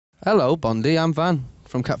Hello, Bondy. I'm Van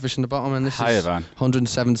from Catfish and the Bottlemen. This Hiya, is Van.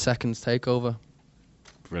 107 Seconds Takeover.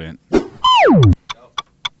 Brilliant.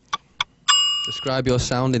 Describe your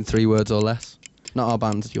sound in 3 words or less. Not our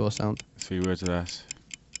band, your sound. 3 words or less.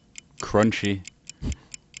 Crunchy.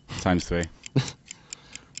 Times 3.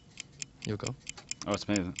 You go. Oh, it's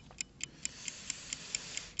me, isn't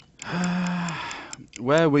it?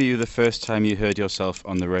 Where were you the first time you heard yourself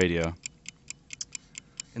on the radio?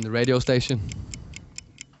 In the radio station.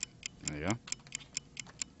 There you go.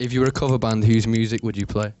 If you were a cover band, whose music would you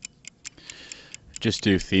play? Just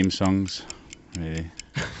do theme songs, really.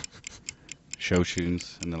 Show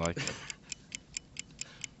tunes and the like.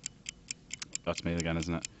 That's me again,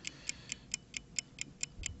 isn't it?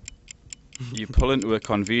 You pull into a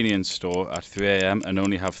convenience store at 3 AM and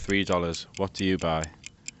only have $3. What do you buy?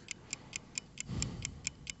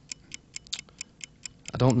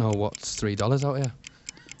 I don't know what's $3 out here.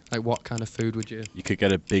 Like, what kind of food would you... You could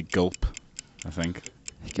get a big gulp, I think.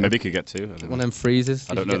 Maybe you could get 2. I don't know. One of them freezes.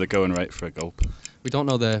 I don't know the going rate for a gulp. We don't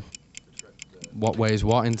know what weighs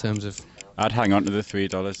what in terms of... I'd hang on to the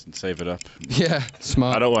 $3 and save it up. Yeah,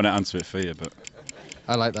 smart. I don't want to answer it for you, but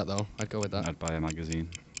I like that, though. I'd go with that. I'd buy a magazine.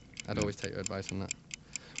 I'd always take your advice on that.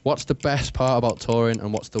 What's the best part about touring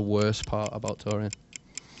and what's the worst part about touring?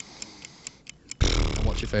 And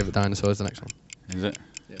what's your favourite dinosaur is the next one. Is it?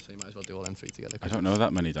 Yeah, so you might as well do all them 3 together. I don't know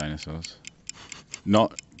that many dinosaurs.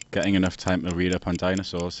 Not getting enough time to read up on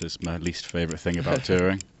dinosaurs is my least favourite thing about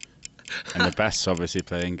touring. And the best's obviously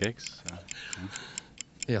playing gigs. So,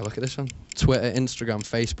 yeah, look at this one. Twitter, Instagram,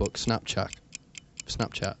 Facebook,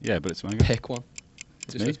 Snapchat. Yeah, but it's my Pick one.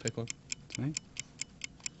 It's Just me. says pick one. It's me.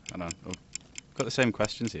 I know. Oh, I've got the same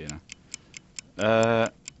questions here now.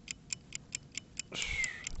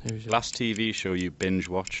 Who's your... Last TV show you binge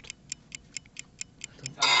watched?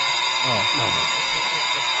 Oh, no.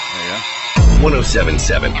 There you go.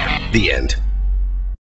 1077, The End.